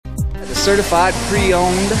certified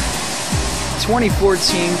pre-owned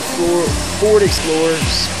 2014 Ford Explorer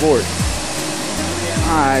Sport.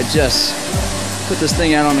 I just put this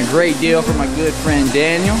thing out on a great deal for my good friend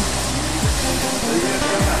Daniel.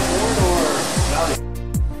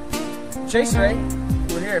 C.Ray,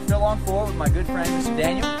 we're here at Phil on Ford with my good friend Mr.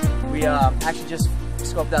 Daniel. We actually just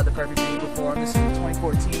scoped out the perfect vehicle for him. This is the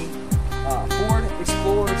 2014 Ford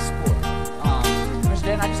Explorer Sport. Mr.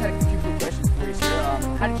 Dan, I just had a few quick questions for you, sir.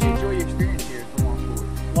 How did you enjoy your experience here at Phil on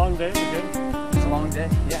Ford? Long day, we good. It was a long day,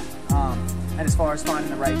 yeah. And as far as finding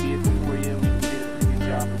the right vehicle for you, we did a pretty good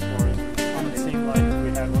job as far as It seemed like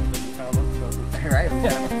we had one, but we found one, so. right, we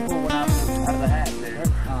got to pull one out of the hat there.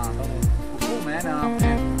 Well, cool, man.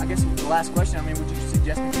 And I guess the last question, I mean, would you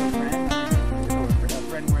suggest me to a friend? I mean, or a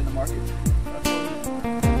friend we're in the market?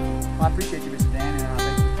 Well, I appreciate you, Mr. Dan,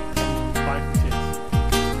 and Bye,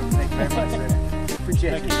 thank you very much, sir.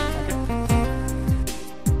 Appreciate Thank you. you.